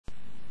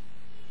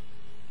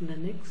The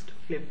next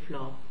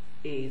flip-flop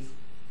is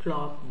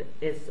clocked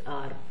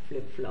SR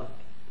flip-flop.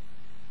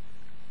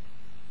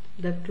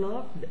 The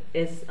clocked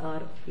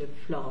SR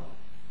flip-flop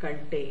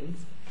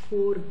contains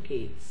 4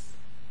 gates,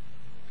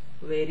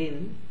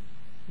 wherein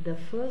the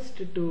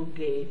first 2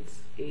 gates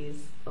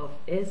is of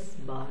S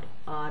bar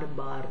R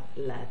bar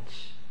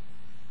latch.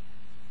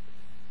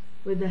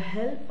 With the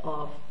help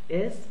of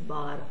S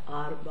bar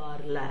R bar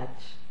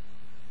latch,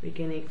 we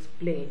can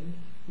explain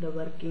the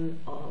working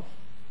of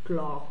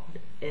clocked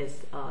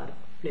SR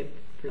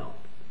flip-flop.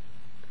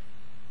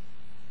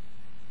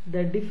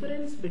 The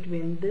difference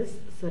between this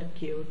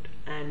circuit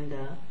and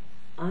the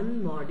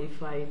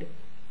modified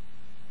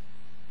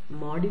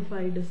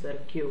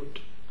circuit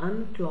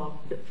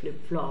unclocked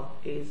flip-flop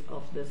is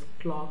of this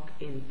clock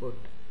input.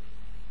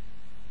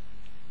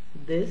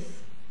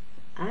 This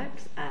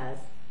acts as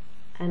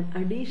an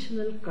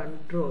additional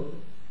control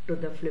to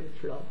the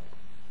flip-flop.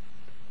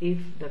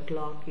 If the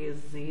clock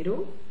is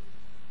 0,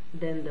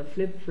 then the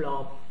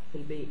flip-flop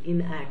will be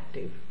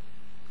inactive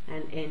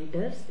and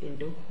enters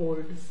into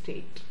hold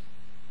state.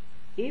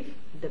 If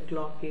the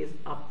clock is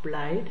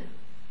applied,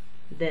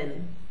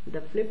 then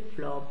the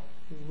flip-flop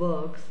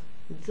works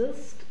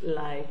just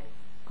like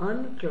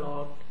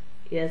unclocked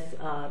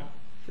SR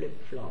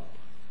flip-flop.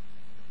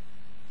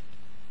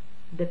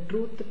 The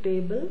truth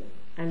table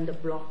and the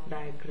block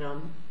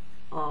diagram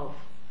of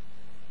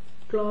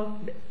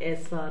clocked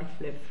SR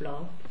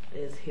flip-flop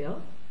is here.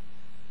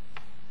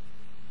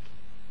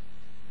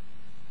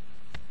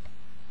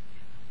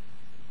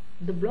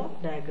 The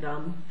block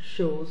diagram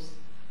shows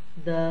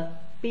the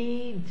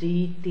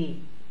PGT,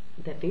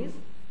 that is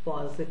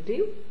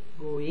positive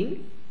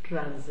going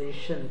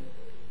transition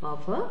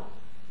of a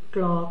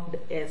clocked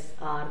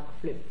SR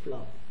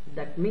flip-flop.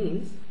 That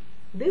means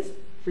this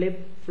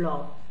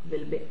flip-flop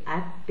will be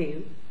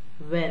active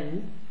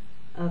when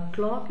a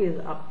clock is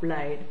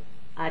applied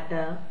at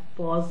a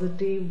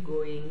positive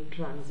going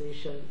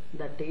transition.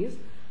 That is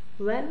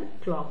when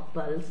clock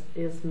pulse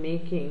is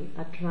making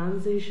a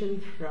transition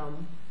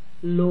from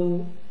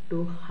low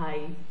to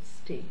high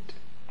state.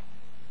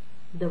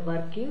 The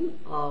working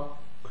of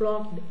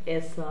clocked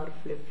SR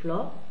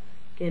flip-flop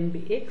can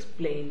be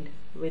explained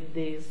with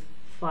these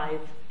 5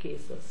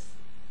 cases.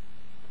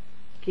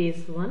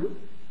 Case 1,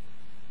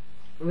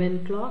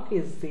 when clock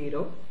is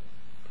 0.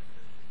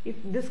 If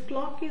this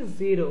clock is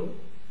 0,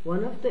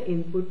 one of the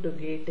input to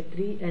gate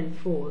 3 and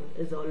 4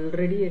 is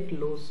already at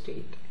low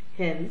state.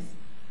 Hence,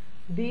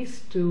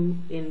 these 2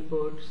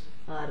 inputs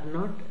are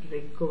not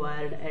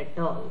required at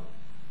all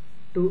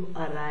to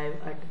arrive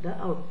at the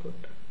output.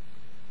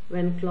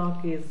 When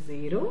clock is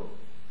 0,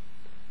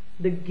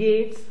 the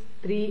gates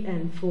 3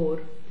 and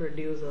 4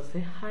 produces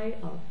a high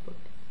output.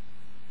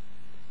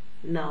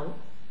 Now,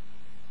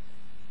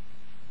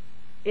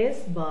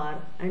 S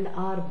bar and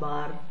R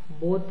bar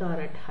both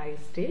are at high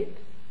state.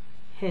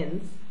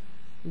 Hence,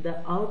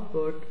 the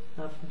output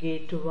of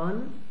gate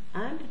 1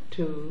 and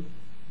 2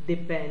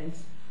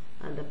 depends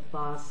on the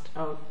past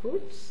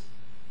outputs,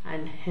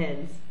 and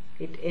hence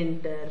it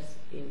enters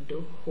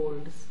into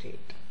hold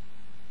state.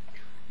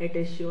 It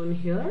is shown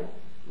here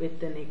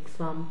with an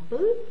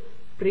example.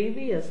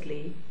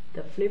 Previously,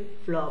 the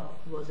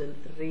flip-flop was in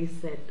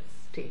reset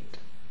state.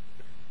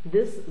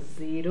 This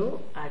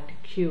 0 at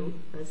Q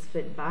is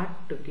fed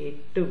back to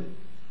gate 2.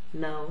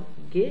 Now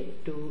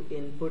gate 2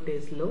 input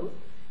is low,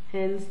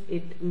 hence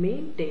it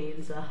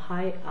maintains a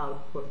high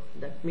output.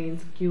 That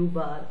means Q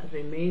bar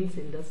remains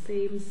in the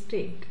same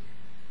state.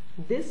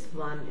 This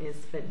one is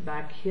fed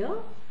back here,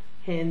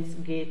 hence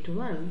gate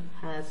 1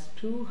 has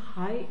 2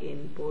 high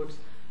inputs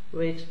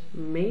which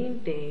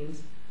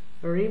remains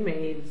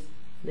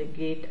the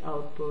gate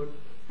output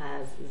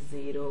as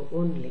 0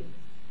 only.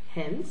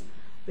 Hence,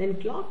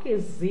 when clock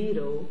is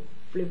 0,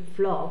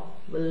 flip-flop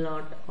will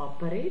not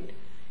operate.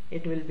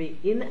 It will be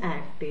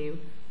inactive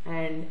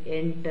and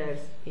enters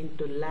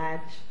into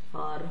latch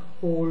or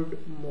hold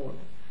mode.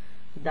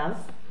 Thus,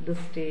 the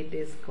state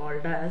is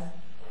called as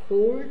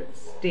hold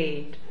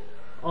state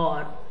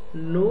or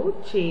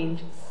no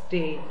change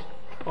state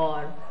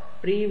or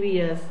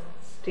previous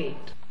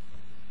state.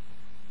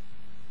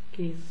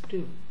 Case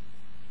 2,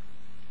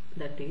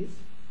 that is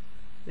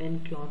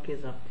when clock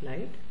is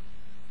applied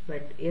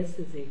but S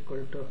is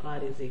equal to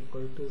R is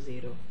equal to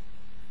 0.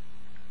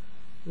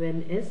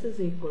 When S is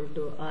equal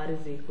to R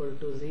is equal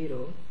to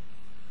 0,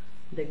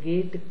 the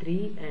gate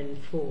 3 and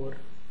 4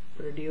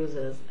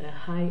 produces a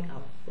high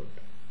output.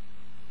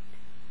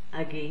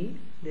 Again,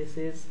 this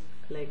is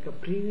like a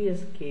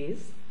previous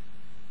case.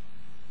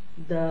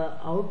 The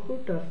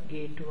output of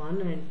gate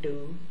 1 and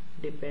 2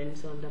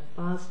 depends on the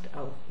past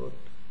output.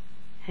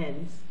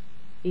 Hence,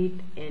 it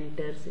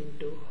enters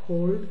into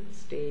hold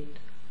state,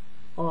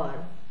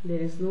 or there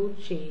is no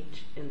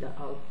change in the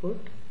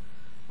output,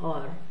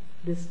 or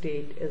this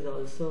state is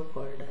also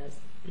called as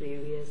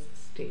previous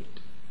state.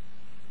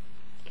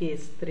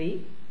 Case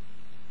 3,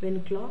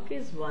 when clock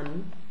is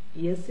 1,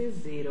 S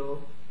is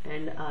 0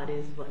 and R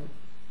is 1.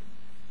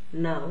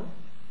 Now,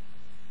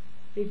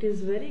 it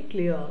is very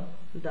clear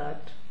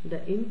that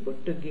the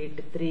input to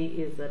gate 3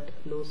 is at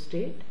low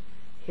state,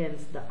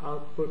 hence the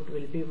output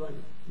will be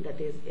 1,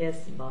 that is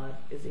S bar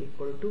is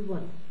equal to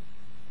 1.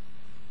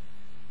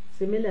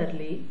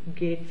 Similarly,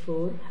 gate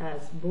 4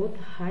 has both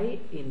high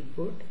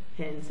input,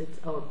 hence its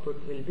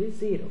output will be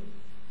 0,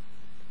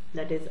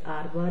 that is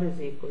R bar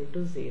is equal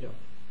to 0.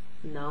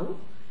 Now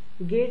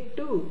gate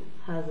 2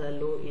 has a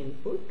low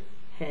input,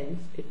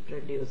 hence it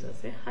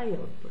produces a high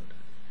output.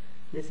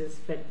 This is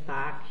fed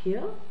back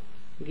here.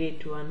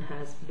 Gate 1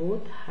 has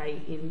both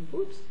high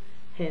inputs,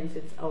 hence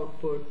its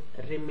output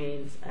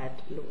remains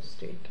at low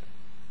state.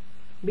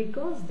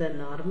 Because the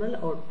normal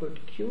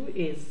output Q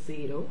is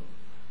 0,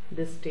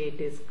 this state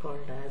is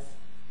called as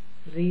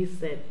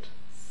reset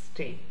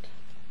state.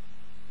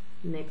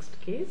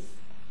 Next case,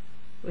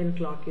 when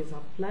clock is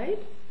applied,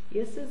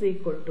 S is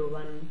equal to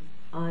 1,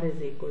 R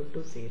is equal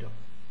to 0.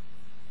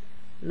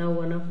 Now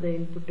one of the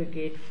input to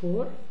gate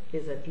 4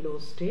 is at low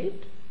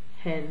state,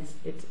 hence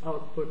its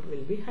output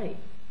will be high.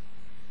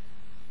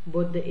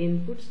 Both the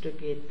inputs to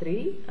gate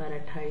 3 are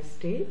at high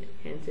state,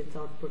 hence its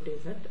output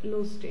is at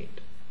low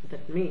state.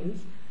 That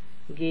means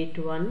gate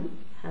 1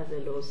 has a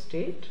low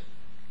state,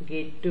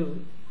 gate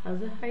 2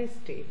 has a high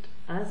state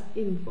as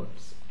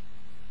inputs.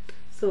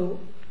 So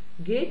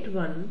gate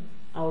 1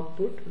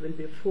 output will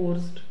be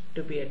forced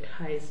to be at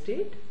high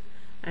state,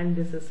 and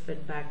this is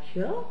fed back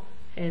here,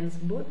 hence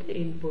both the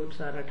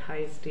inputs are at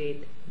high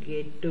state.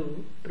 Gate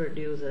 2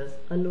 produces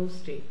a low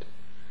state.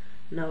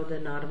 Now the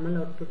normal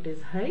output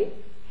is high,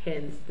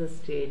 hence the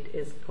state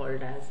is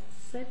called as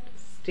set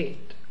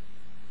state.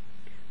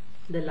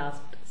 The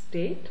last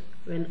state,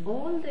 when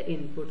all the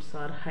inputs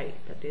are high,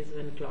 that is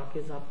when clock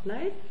is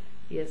applied,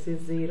 S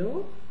is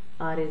 0,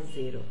 R is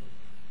 0.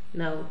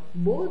 Now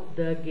both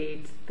the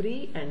gates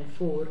 3 and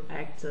 4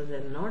 acts as a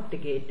NOT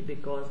gate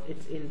because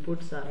its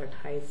inputs are at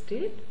high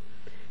state,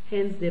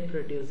 hence they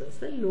produce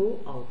as a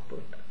low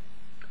output.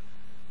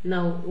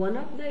 Now one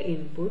of the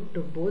input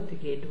to both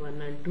gate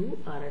 1 and 2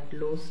 are at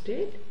low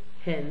state,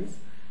 hence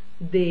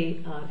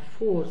they are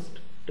forced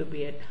to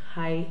be at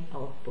high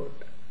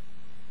output.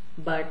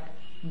 But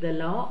the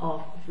law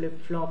of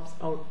flip-flops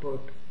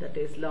output, that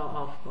is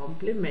law of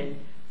complement,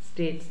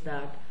 states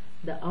that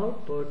the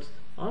outputs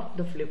of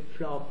the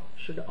flip-flop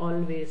should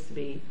always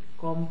be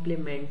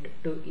complement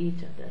to each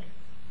other.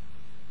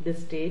 The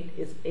state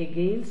is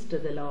against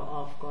the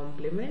law of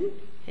complement,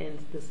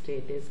 hence the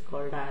state is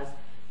called as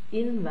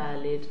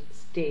invalid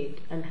state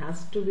and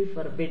has to be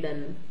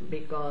forbidden,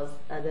 because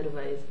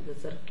otherwise the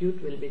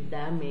circuit will be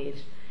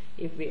damaged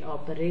if we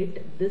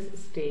operate this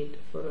state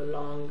for a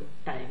long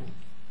time.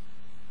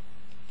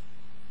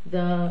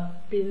 The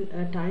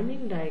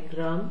timing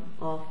diagram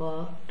of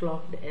a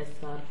clocked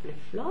SR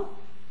flip-flop.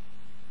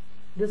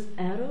 This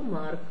arrow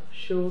mark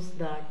shows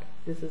that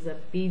this is a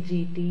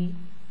PGT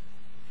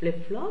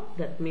flip-flop.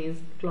 That means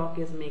clock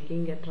is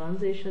making a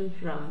transition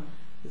from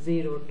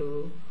 0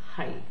 to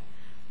high.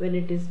 When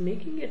it is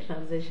making a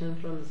transition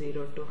from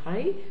 0 to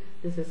high,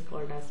 this is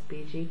called as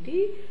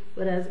PGT,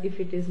 whereas if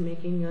it is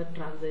making a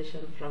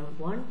transition from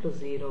 1 to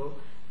 0,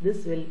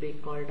 this will be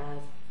called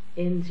as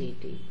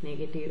NGT,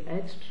 negative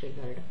edge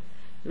triggered.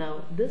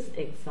 Now this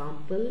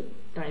example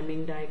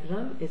timing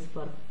diagram is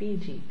for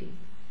PGT.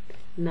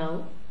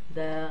 Now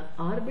the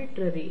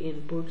arbitrary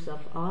inputs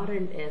of R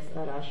and S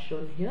are as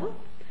shown here.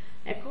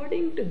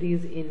 According to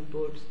these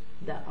inputs,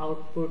 the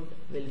output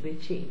will be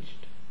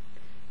changed.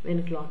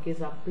 When clock is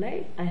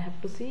applied, I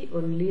have to see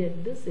only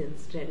at this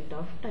instant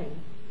of time.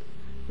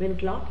 When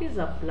clock is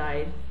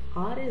applied,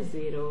 R is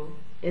 0,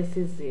 S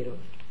is 0.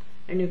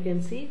 And you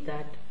can see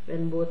that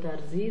when both are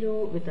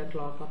 0 with the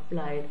clock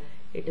applied,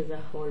 it is a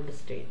hold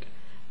state.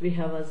 We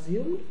have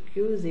assumed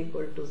Q is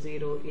equal to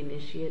 0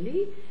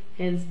 initially,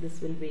 hence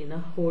this will be in a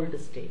hold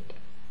state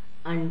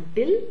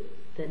until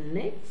the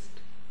next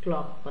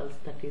clock pulse,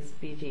 that is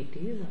PGT,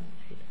 is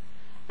applied.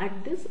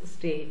 At this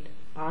state,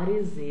 R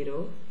is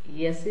 0,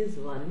 S is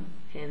 1,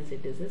 hence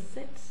it is a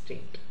set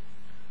state.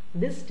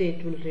 This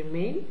state will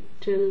remain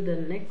till the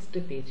next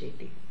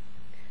PGT.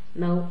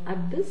 Now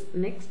at this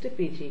next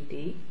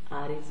PGT,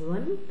 R is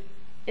 1,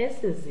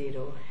 S is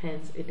 0,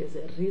 hence it is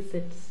a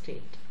reset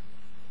state.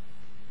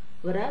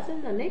 Whereas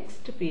in the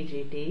next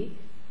PGT,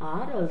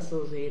 R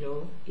also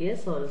 0,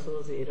 S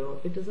also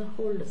 0, it is a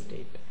hold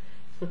state.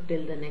 So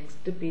till the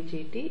next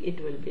PGT,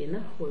 it will be in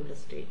a hold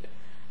state.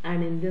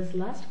 And in this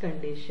last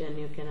condition,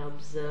 you can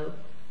observe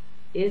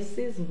S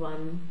is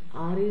 1,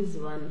 R is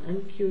 1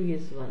 and Q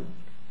is 1.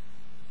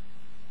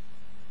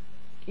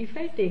 If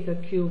I take a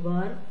Q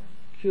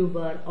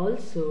bar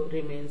also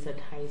remains at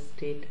high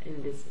state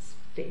in this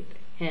state.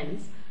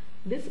 Hence,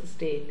 this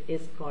state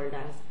is called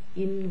as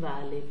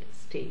invalid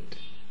state.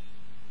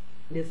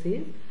 This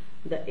is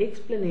the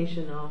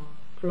explanation of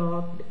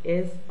clocked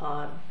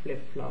SR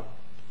flip-flop.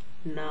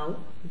 Now,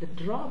 the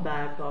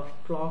drawback of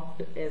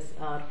clocked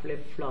SR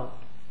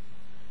flip-flop.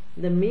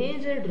 The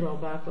major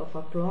drawback of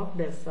a clocked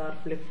SR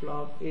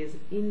flip-flop is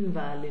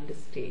invalid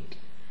state.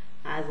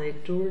 As I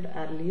told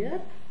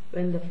earlier,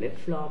 when the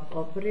flip-flop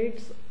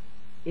operates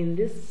in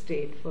this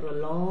state for a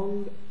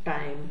long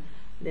time,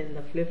 then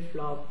the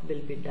flip-flop will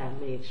be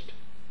damaged.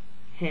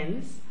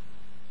 Hence,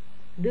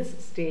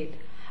 this state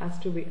has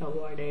to be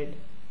avoided.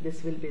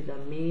 This will be the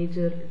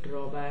major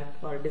drawback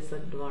or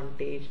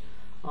disadvantage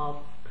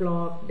of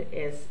clocked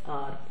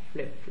SR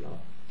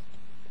flip-flop.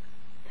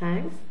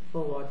 Thanks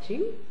for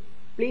watching.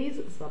 Please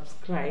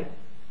subscribe,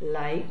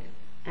 like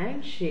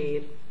and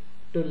share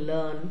to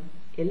learn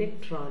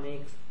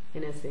electronics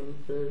in a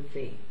simple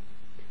way.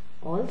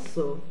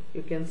 Also,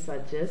 you can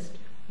suggest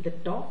the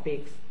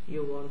topics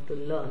you want to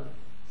learn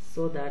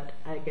so that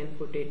I can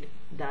put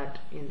that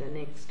in the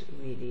next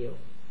video.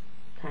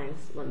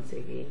 Thanks once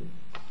again.